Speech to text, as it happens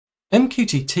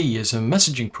MQTT is a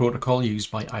messaging protocol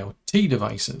used by IoT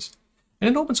devices, and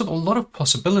it opens up a lot of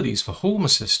possibilities for Home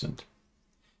Assistant.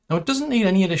 Now, it doesn't need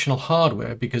any additional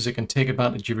hardware because it can take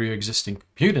advantage of your existing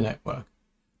computer network,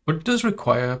 but it does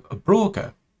require a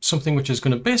broker, something which is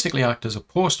going to basically act as a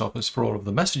post office for all of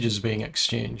the messages being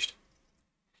exchanged.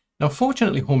 Now,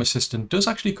 fortunately, Home Assistant does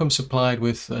actually come supplied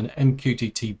with an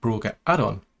MQTT Broker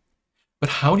add-on, but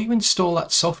how do you install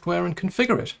that software and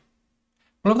configure it?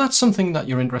 Well, if that's something that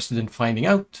you're interested in finding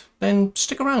out, then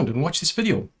stick around and watch this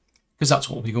video, because that's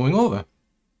what we'll be going over.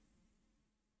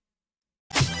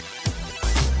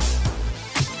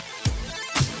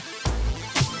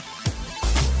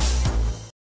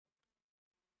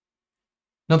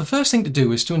 Now, the first thing to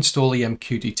do is to install the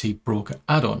MQTT Broker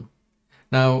add-on.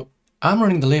 Now, I'm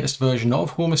running the latest version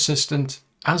of Home Assistant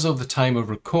as of the time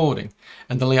of recording,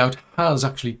 and the layout has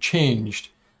actually changed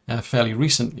fairly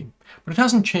recently, but it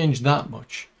hasn't changed that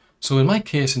much. So in my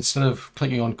case, instead of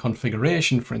clicking on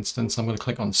configuration, for instance, I'm going to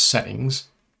click on settings,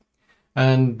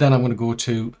 and then I'm going to go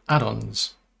to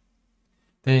add-ons.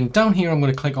 Then down here, I'm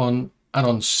going to click on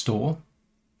add-on store.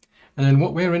 And then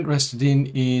what we're interested in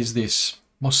is this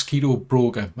Mosquitto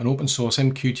Broker, an open source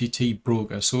MQTT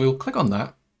broker. So we'll click on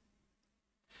that.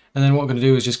 And then what we're going to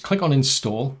do is just click on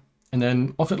install, and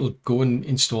then off it'll go and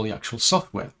install the actual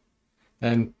software.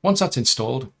 And once that's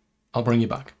installed, I'll bring you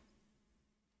back.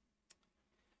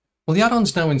 Well, the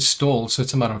add-on's now installed, so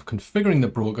it's a matter of configuring the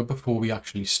broker before we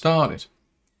actually start it.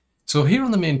 So here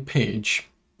on the main page,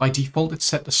 by default it's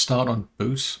set to start on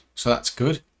boot, so that's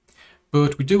good.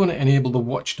 But we do want to enable the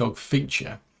watchdog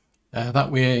feature.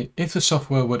 That way, if the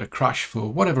software were to crash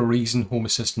for whatever reason, Home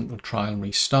Assistant will try and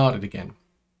restart it again.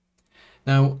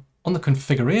 Now, on the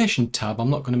configuration tab, I'm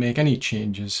not going to make any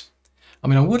changes. I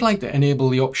mean, I would like to enable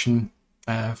the option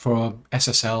for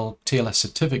SSL TLS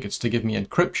certificates to give me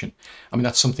encryption. I mean,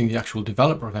 that's something the actual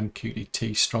developer of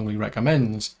MQTT strongly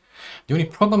recommends. The only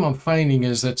problem I'm finding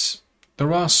is that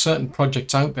there are certain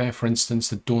projects out there, for instance,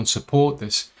 that don't support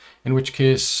this, in which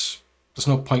case there's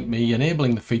no point me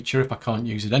enabling the feature if I can't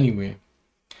use it anyway.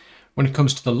 When it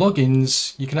comes to the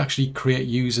logins, you can actually create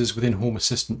users within Home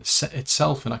Assistant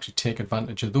itself and actually take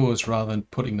advantage of those rather than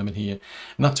putting them in here.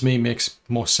 And that to me makes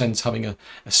more sense, having a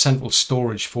central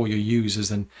storage for your users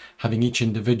than having each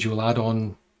individual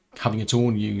add-on having its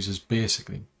own users,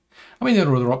 basically. I mean, there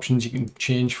are other options you can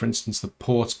change, for instance, the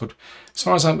ports, but as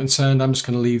far as I'm concerned, I'm just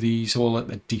going to leave these all at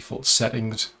their default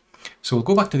settings. So we'll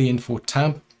go back to the Info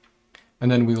tab, and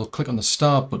then we'll click on the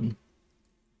Start button,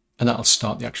 and that'll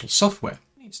start the actual software.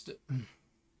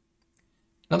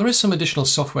 Now, there is some additional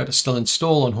software to still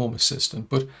install on Home Assistant,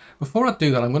 but before I do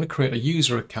that, I'm going to create a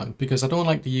user account because I don't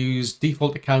like to use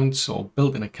default accounts or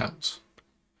built-in accounts.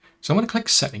 So I'm going to click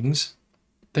Settings,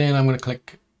 then I'm going to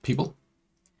click People,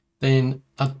 then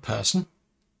Add Person.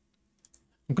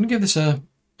 I'm going to give this a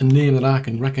name that I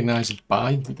can recognize it by.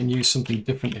 You can use something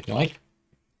different if you like.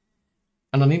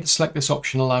 And I need to select this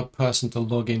option, Allow Person to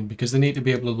log in, because they need to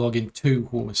be able to log in to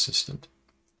Home Assistant.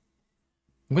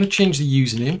 I'm going to change the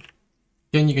username.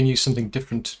 Again, you can use something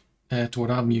different to what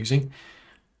I'm using.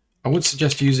 I would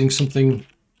suggest using something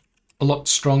a lot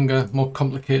stronger, more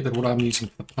complicated than what I'm using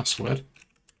for the password.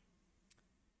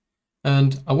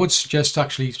 And I would suggest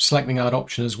actually selecting that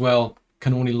option as well,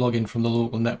 can only log in from the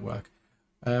local network.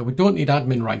 We don't need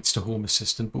admin rights to Home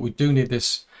Assistant, but we do need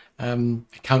this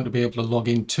account to be able to log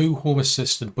in to Home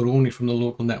Assistant, but only from the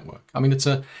local network. I mean, it's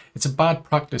a bad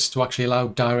practice to actually allow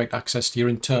direct access to your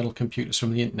internal computers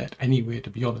from the internet anyway, to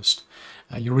be honest.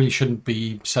 You really shouldn't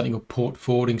be setting up port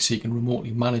forwarding so you can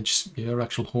remotely manage your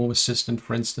actual Home Assistant,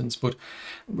 for instance. But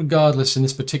regardless, in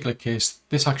this particular case,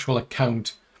 this actual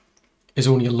account is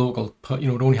only a local,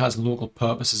 it only has local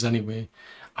purposes anyway.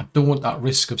 I don't want that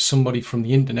risk of somebody from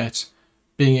the internet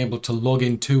being able to log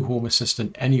into Home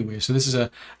Assistant anyway. So this is a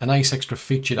nice extra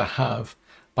feature to have.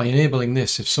 By enabling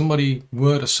this, if somebody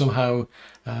were to somehow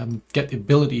get the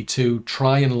ability to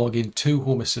try and log into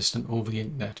Home Assistant over the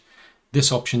internet,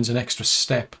 this option is an extra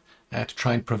step to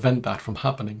try and prevent that from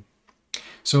happening.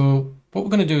 So what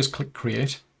we're going to do is click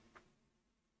Create,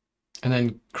 and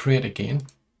then Create again,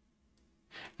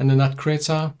 and then that creates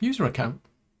our user account.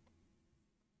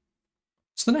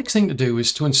 So the next thing to do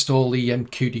is to install the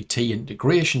MQTT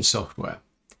integration software.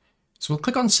 So we'll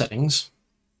click on Settings,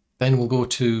 then we'll go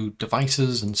to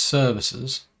Devices and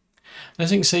Services. And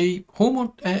as you can see,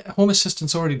 Home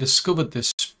Assistant's already discovered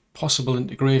this possible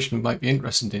integration we might be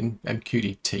interested in,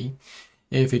 MQTT.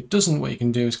 If it doesn't, what you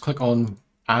can do is click on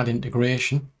Add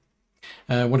Integration.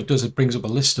 What it does, it brings up a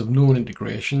list of known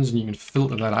integrations, and you can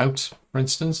filter that out, for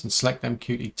instance, and select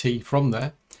MQTT from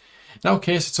there. In our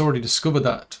case, it's already discovered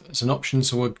that as an option,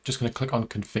 so we're just going to click on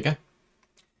Configure.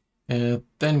 Then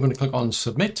we're going to click on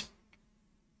Submit.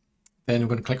 Then we're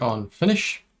going to click on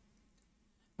Finish.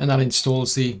 And that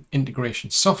installs the integration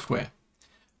software.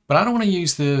 But I don't want to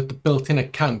use the built-in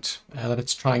account that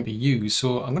it's trying to use.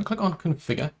 So I'm going to click on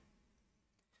Configure.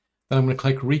 Then I'm going to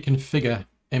click Reconfigure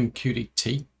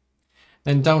MQTT.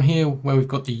 Then down here where we've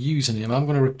got the username, I'm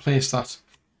going to replace that.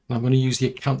 And I'm going to use the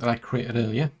account that I created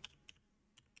earlier.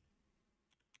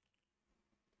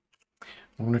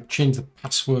 I'm going to change the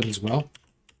password as well.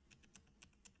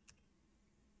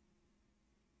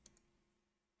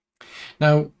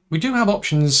 Now, we do have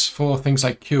options for things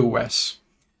like QoS.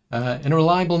 In a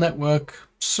reliable network,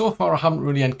 so far I haven't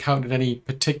really encountered any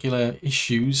particular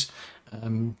issues.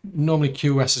 Normally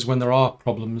QoS is when there are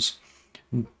problems,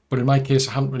 but in my case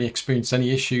I haven't really experienced any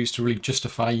issues to really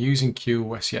justify using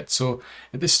QoS yet. So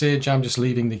at this stage I'm just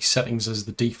leaving the settings as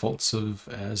the defaults of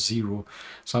 0.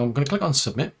 So I'm going to click on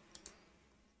Submit.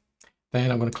 Then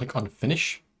I'm going to click on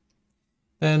Finish.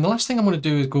 Then the last thing I'm going to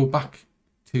do is go back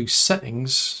to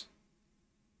Settings,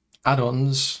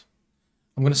 Add-ons.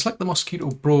 I'm going to select the Mosquitto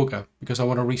Broker because I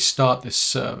want to restart this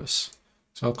service.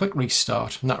 So I'll click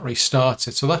Restart and that restarts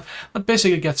it. So that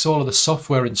basically gets all of the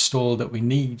software installed that we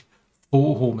need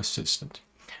for Home Assistant.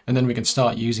 And then we can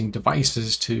start using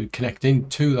devices to connect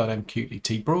into that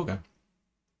MQTT Broker.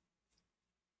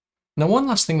 Now, one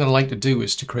last thing that I like to do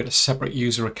is to create a separate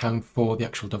user account for the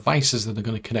actual devices that are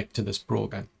going to connect to this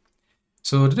broker.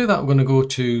 So to do that, we're going to go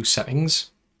to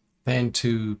Settings, then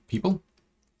to People.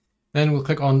 Then we'll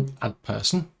click on Add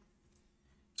Person.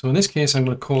 So in this case, I'm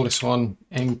going to call this one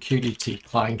MQTT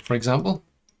Client, for example.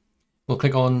 We'll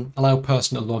click on Allow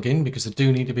Person to log in because they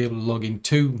do need to be able to log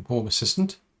into Home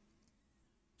Assistant.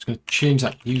 I'm just going to change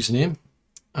that username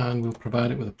and we'll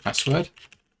provide it with a password.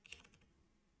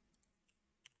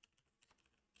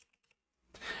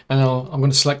 And I'm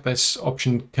going to select this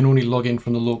option, can only log in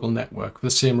from the local network for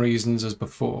the same reasons as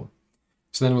before.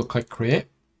 So then we'll click Create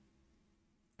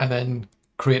and then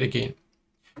Create again.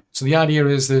 So the idea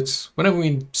is that whenever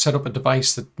we set up a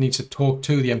device that needs to talk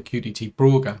to the MQTT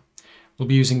Broker, we'll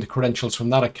be using the credentials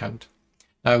from that account.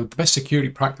 Now, the best security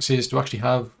practice is to actually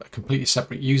have a completely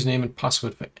separate username and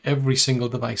password for every single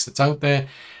device that's out there.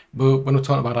 But when we're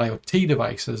talking about IoT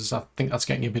devices, I think that's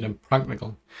getting a bit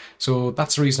impractical. So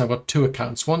that's the reason I've got two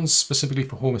accounts. One's specifically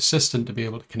for Home Assistant to be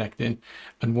able to connect in,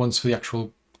 and one's for the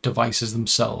actual devices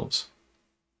themselves.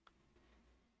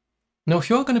 Now, if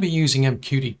you're going to be using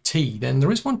MQTT, then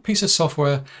there is one piece of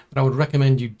software that I would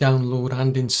recommend you download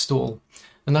and install,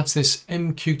 and that's this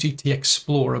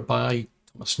MQTT-Explorer by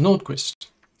Thomas Nordquist.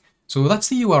 So that's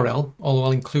the URL, although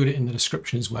I'll include it in the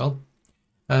description as well.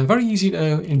 Very easy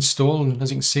to install, and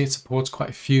as you can see, it supports quite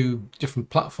a few different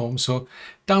platforms. So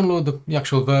download the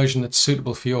actual version that's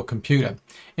suitable for your computer,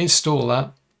 install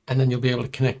that, and then you'll be able to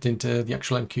connect into the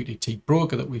actual MQTT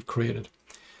broker that we've created.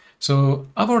 So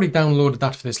I've already downloaded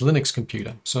that for this Linux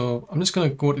computer. So I'm just going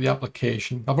to go to the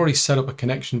application. I've already set up a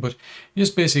connection, but you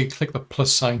just basically click the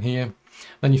plus sign here,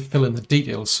 then you fill in the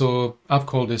details. So I've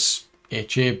called this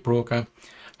HA broker.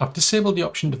 I've disabled the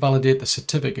option to validate the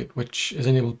certificate, which is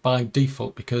enabled by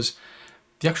default because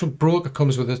the actual broker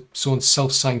comes with its own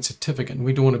self-signed certificate, and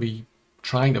we don't want to be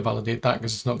trying to validate that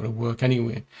because it's not going to work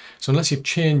anyway. So unless you've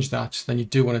changed that, then you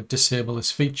do want to disable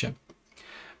this feature.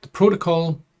 The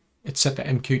protocol, it's set to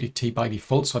MQTT by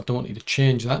default, so I don't need to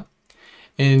change that.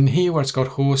 In here where it's got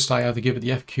host, I either give it the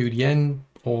FQDN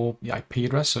or the IP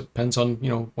address, so it depends on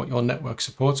what your network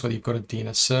supports, whether you've got a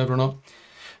DNS server or not.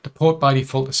 The port by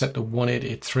default is set to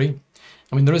 1883.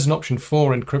 I mean, there is an option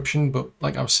for encryption, but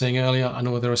like I was saying earlier, I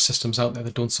know there are systems out there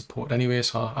that don't support anyway,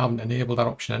 so I haven't enabled that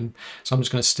option, and so I'm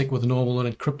just going to stick with a normal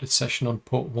unencrypted session on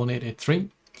port 1883.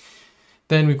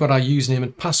 Then we've got our username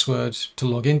and password to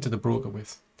log into the broker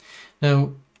with.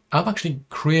 Now, I've actually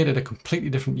created a completely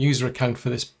different user account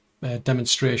for this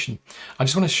demonstration. I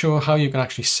just want to show how you can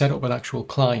actually set up an actual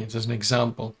client as an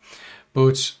example,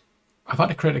 but I've had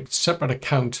to create a separate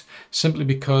account simply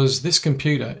because this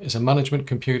computer is a management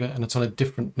computer and it's on a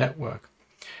different network.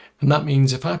 And that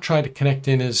means if I try to connect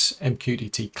in as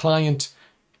MQTT client,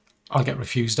 I'll get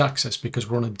refused access because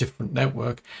we're on a different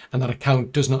network, and that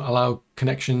account does not allow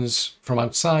connections from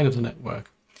outside of the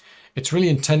network. It's really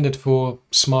intended for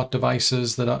smart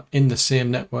devices that are in the same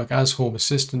network as Home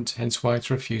Assistant, hence why it's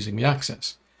refusing me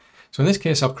access. So in this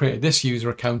case, I've created this user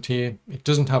account here. It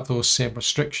doesn't have those same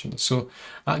restrictions. So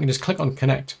I can just click on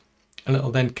connect and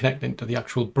it'll then connect into the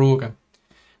actual broker.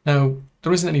 Now,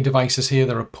 there isn't any devices here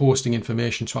that are posting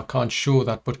information, so I can't show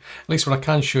that, but at least what I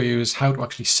can show you is how to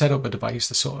actually set up a device,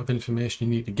 the sort of information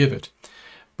you need to give it.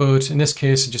 But in this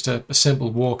case, it's just a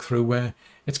simple walkthrough where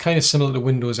it's kind of similar to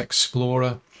Windows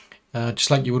Explorer.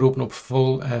 just like you would open up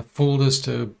folders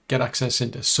to get access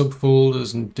into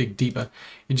subfolders and dig deeper.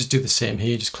 You just do the same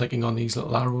here, just clicking on these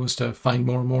little arrows to find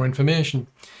more and more information.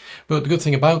 But the good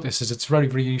thing about this is it's very,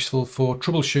 very useful for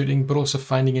troubleshooting, but also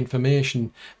finding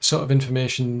information, the sort of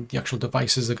information the actual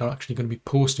devices are actually going to be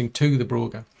posting to the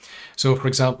broker. So for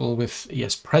example, with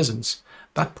ES Presence,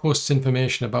 that posts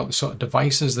information about the sort of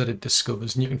devices that it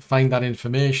discovers, and you can find that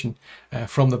information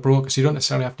from the broker, so you don't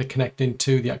necessarily have to connect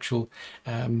into the actual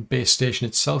base station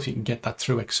itself. You can get that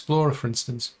through Explorer, for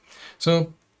instance.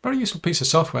 So very useful piece of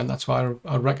software, and that's why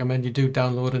I recommend you do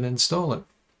download and install it.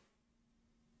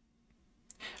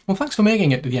 Well, thanks for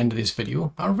making it to the end of this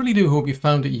video. I really do hope you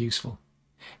found it useful.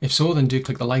 If so, then do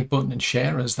click the like button and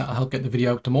share, as that'll help get the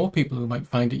video out to more people who might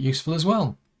find it useful as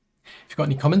well. If you've got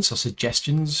any comments or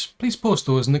suggestions, please post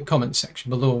those in the comments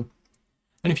section below.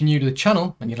 And if you're new to the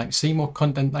channel and you'd like to see more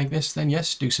content like this, then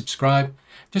yes, do subscribe.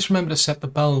 Just remember to set the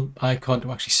bell icon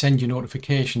to actually send you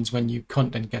notifications when new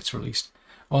content gets released,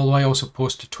 although I also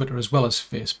post to Twitter as well as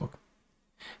Facebook.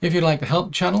 If you'd like to help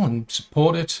the channel and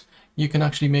support it, you can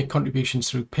actually make contributions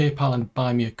through PayPal and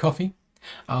Buy Me a Coffee.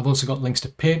 I've also got links to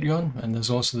Patreon, and there's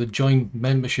also the join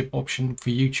membership option for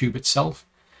YouTube itself.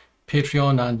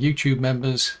 Patreon and YouTube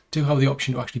members do have the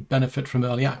option to actually benefit from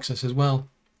early access as well.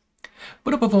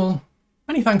 But above all,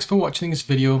 many thanks for watching this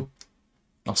video.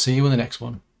 I'll see you in the next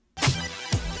one.